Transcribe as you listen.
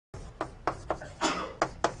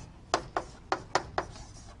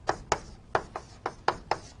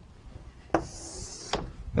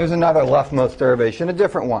Here's another leftmost derivation, a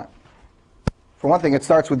different one. For one thing, it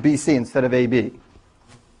starts with BC instead of AB.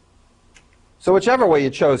 So whichever way you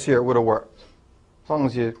chose here would have worked, as long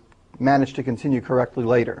as you managed to continue correctly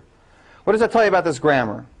later. What does that tell you about this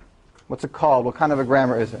grammar? What's it called? What kind of a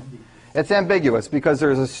grammar is it? It's ambiguous because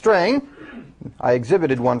there's a string, I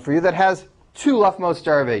exhibited one for you, that has two leftmost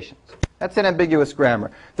derivations. That's an ambiguous grammar.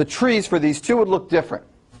 The trees for these two would look different.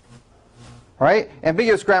 Right?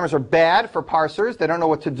 Ambiguous grammars are bad for parsers. They don't know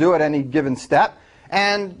what to do at any given step.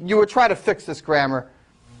 And you would try to fix this grammar,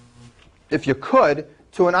 if you could,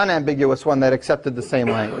 to an unambiguous one that accepted the same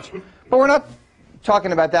language. But we're not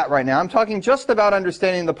talking about that right now. I'm talking just about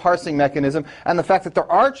understanding the parsing mechanism and the fact that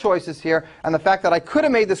there are choices here and the fact that I could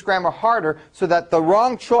have made this grammar harder so that the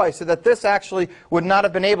wrong choice, so that this actually would not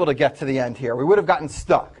have been able to get to the end here. We would have gotten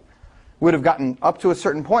stuck. We would have gotten up to a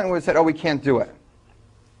certain point and we would have said, oh, we can't do it.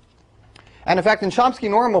 And in fact, in Chomsky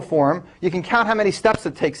normal form, you can count how many steps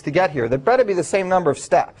it takes to get here. There better be the same number of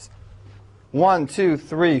steps. 1, 2,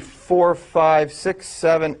 3, 4, 5, 6,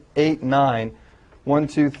 7, 8, 9. 1,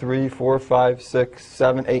 2, 3, 4, 5, 6,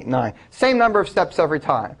 7, 8, 9. Same number of steps every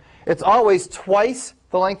time. It's always twice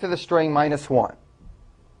the length of the string minus 1.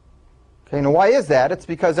 Okay, now why is that? It's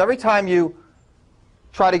because every time you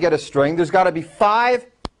try to get a string, there's got to be 5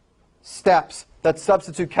 steps that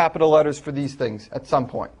substitute capital letters for these things at some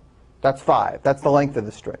point. That's 5. That's the length of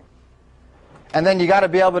the string. And then you got to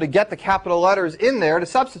be able to get the capital letters in there to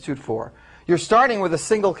substitute for. You're starting with a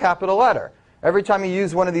single capital letter. Every time you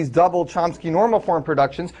use one of these double Chomsky normal form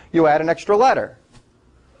productions, you add an extra letter.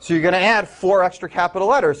 So you're going to add 4 extra capital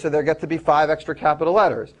letters, so there get to be 5 extra capital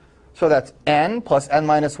letters. So that's n plus n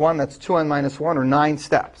minus 1, that's 2n minus 1, or 9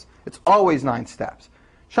 steps. It's always 9 steps.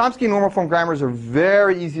 Chomsky normal form grammars are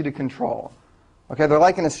very easy to control. Okay, they're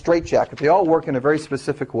like in a straitjacket. They all work in a very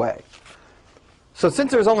specific way. So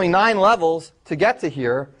since there's only 9 levels to get to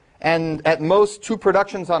here, and at most 2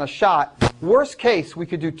 productions on a shot, worst case, we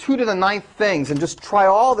could do 2 to the 9th things and just try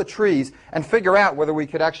all the trees and figure out whether we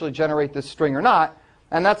could actually generate this string or not.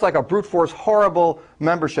 And that's like a brute force, horrible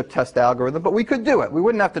membership test algorithm, but we could do it. We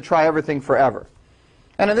wouldn't have to try everything forever.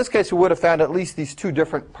 And in this case, we would have found at least these 2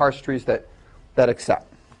 different parse trees that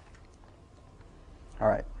accept. All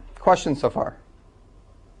right, questions so far?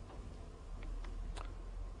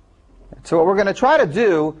 So what we're going to try to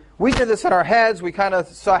do, we did this in our heads. We kind of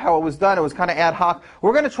saw how it was done. It was kind of ad hoc.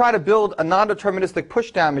 We're going to try to build a non-deterministic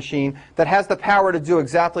pushdown machine that has the power to do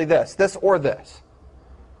exactly this or this.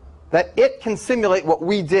 That it can simulate what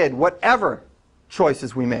we did, whatever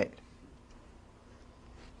choices we made.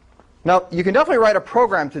 Now, you can definitely write a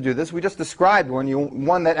program to do this. We just described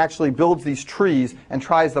one that actually builds these trees and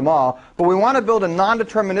tries them all. But we want to build a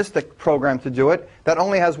non-deterministic program to do it that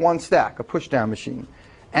only has one stack, a pushdown machine.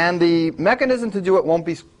 And the mechanism to do it won't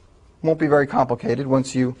be very complicated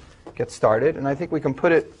once you get started. And I think we can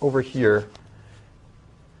put it over here.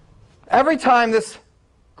 Every time this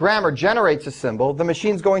grammar generates a symbol, the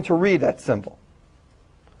machine's going to read that symbol.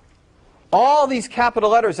 All these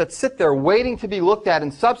capital letters that sit there waiting to be looked at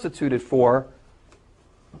and substituted for,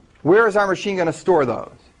 where is our machine going to store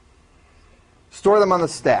those? Store them on the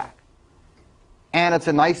stack. And it's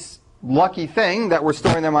a nice lucky thing that we're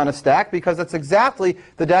storing them on a stack because it's exactly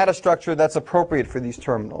the data structure that's appropriate for these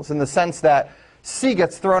terminals in the sense that C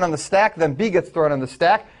gets thrown on the stack, then B gets thrown on the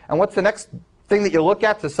stack. And what's the next thing that you look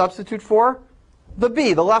at to substitute for? The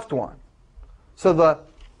B, the left one. So the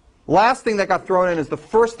last thing that got thrown in is the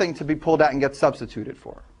first thing to be pulled out and get substituted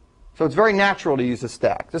for. So it's very natural to use a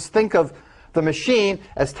stack. Just think of the machine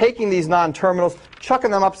as taking these non-terminals, chucking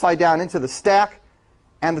them upside down into the stack,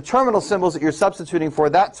 and the terminal symbols that you're substituting for,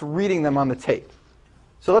 that's reading them on the tape.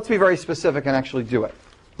 So let's be very specific and actually do it.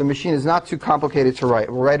 The machine is not too complicated to write.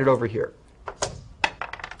 We'll write it over here.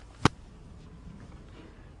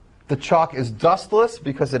 The chalk is dustless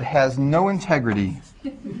because it has no integrity.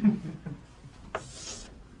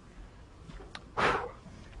 All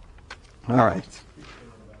right.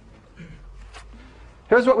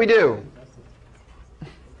 Here's what we do.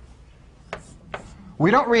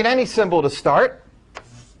 We don't read any symbol to start.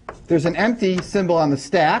 There's an empty symbol on the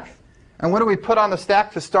stack. And what do we put on the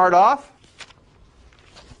stack to start off?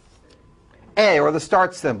 A, or the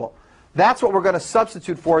start symbol. That's what we're going to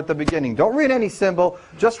substitute for at the beginning. Don't read any symbol.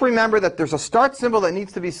 Just remember that there's a start symbol that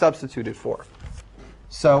needs to be substituted for.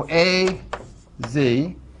 So A,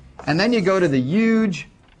 Z. And then you go to the huge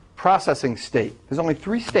processing state. There's only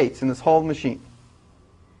 3 states in this whole machine.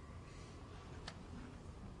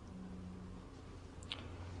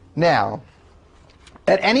 Now,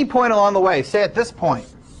 at any point along the way, say at this point,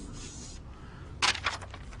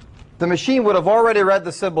 the machine would have already read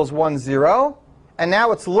the symbols 1, 0, and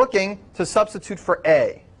now it's looking to substitute for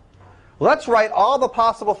A. Let's write all the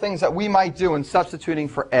possible things that we might do in substituting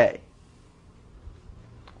for A.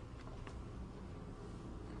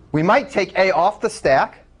 We might take A off the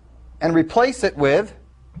stack and replace it with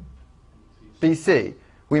BC.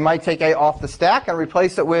 We might take A off the stack and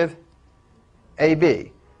replace it with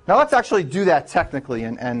AB. Now let's actually do that technically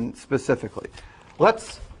and specifically.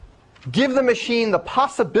 Let's give the machine the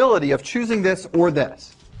possibility of choosing this or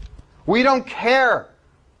this. We don't care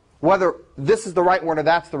whether this is the right one or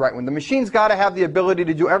that's the right one. The machine's got to have the ability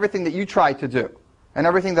to do everything that you tried to do and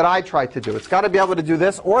everything that I tried to do. It's got to be able to do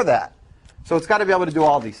this or that. So it's got to be able to do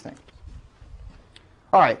all these things.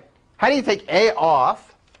 All right, how do you take A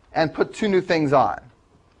off and put two new things on?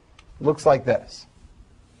 Looks like this.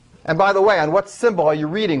 And by the way, on what symbol are you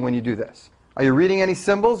reading when you do this? Are you reading any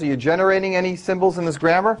symbols? Are you generating any symbols in this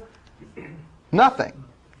grammar? Nothing.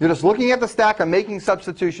 You're just looking at the stack and making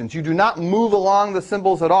substitutions. You do not move along the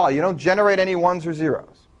symbols at all. You don't generate any ones or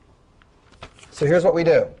zeros. So here's what we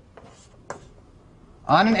do.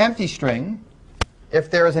 On an empty string, if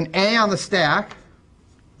there is an A on the stack,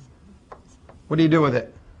 what do you do with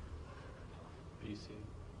it? BC.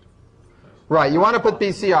 Right, you want to put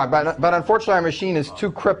BC on, but unfortunately our machine is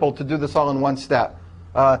too crippled to do this all in one step.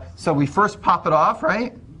 So we first pop it off,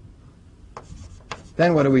 right?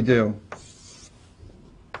 Then what do we do?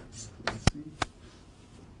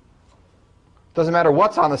 Doesn't matter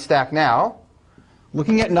what's on the stack now.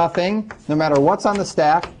 Looking at nothing, no matter what's on the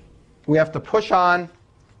stack, we have to push on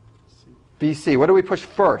BC. What do we push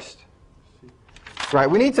first? Right,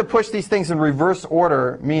 we need to push these things in reverse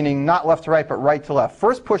order, meaning not left to right, but right to left.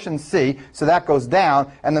 First push in C, so that goes down,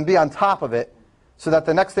 and then B on top of it, so that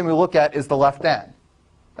the next thing we look at is the left end.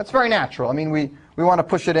 That's very natural. I mean, we want to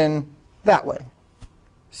push it in that way.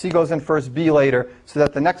 C goes in first, B later, so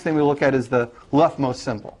that the next thing we look at is the leftmost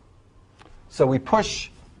symbol. So we push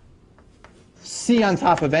C on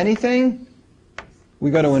top of anything.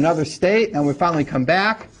 We go to another state, and we finally come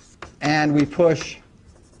back, and we push,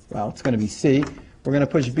 well, it's going to be C. We're going to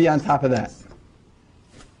push B on top of that.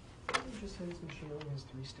 Did you just say this machine only has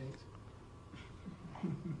 3 states?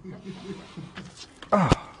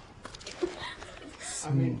 Oh.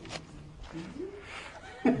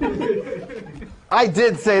 I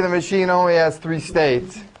did say the machine only has 3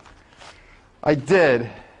 states. I did.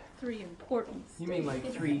 3 important states. You mean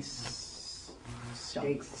like 3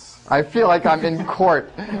 states? I feel like I'm in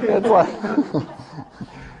court. It's like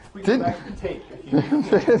Did back the tape. It's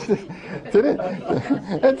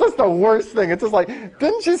just the worst thing. It's just like,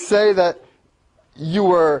 didn't you say that you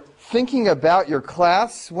were thinking about your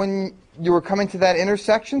class when you were coming to that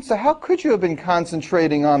intersection? So how could you have been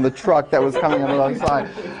concentrating on the truck that was coming on the wrong side?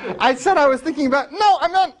 I said I was thinking about, no, I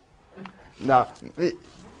meant, no.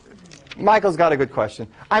 Michael's got a good question.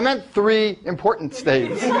 I meant 3 important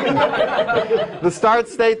states. The start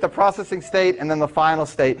state, the processing state, and then the final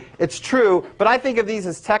state. It's true, but I think of these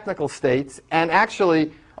as technical states. And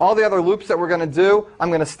actually, all the other loops that we're going to do, I'm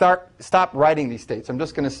going to stop writing these states. I'm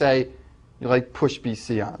just going to say, you like push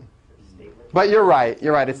BC on. But you're right.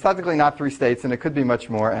 You're right. It's technically not 3 states, and it could be much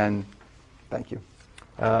more. And thank you.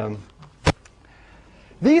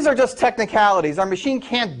 These are just technicalities. Our machine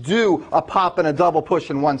can't do a pop and a double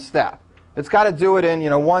push in one step. It's got to do it in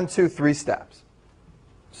 1, 2, 3 steps.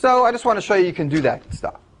 So I just want to show you can do that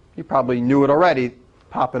stuff. You probably knew it already.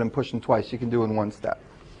 Popping and pushing twice, you can do in one step.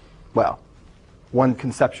 Well, one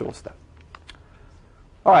conceptual step.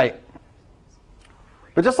 All right.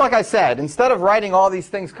 But just like I said, instead of writing all these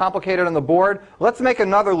things complicated on the board, let's make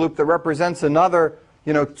another loop that represents another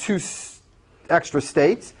 2 extra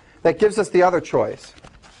states that gives us the other choice.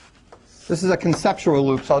 This is a conceptual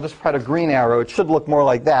loop, so I'll just put a green arrow. It should look more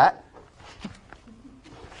like that.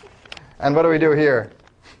 And what do we do here?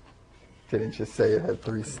 Didn't you say it had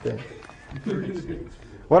 3 states?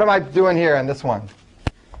 What am I doing here in this one?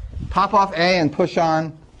 Pop off A and push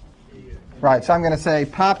on. Right, so I'm going to say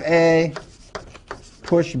pop A,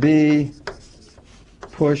 push B,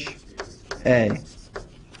 push A.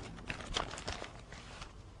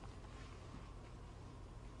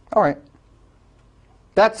 All right.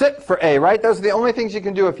 That's it for A, right? Those are the only things you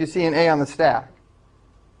can do if you see an A on the stack,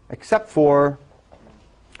 except for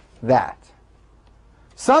that.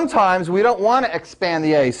 Sometimes we don't want to expand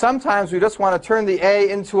the A. Sometimes we just want to turn the A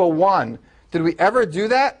into a 1. Did we ever do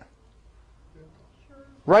that?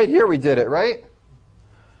 Right here we did it, right?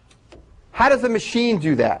 How does the machine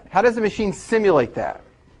do that? How does the machine simulate that?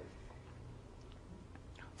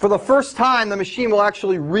 For the first time, the machine will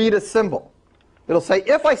actually read a symbol. It'll say,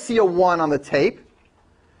 if I see a 1 on the tape,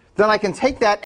 then I can take that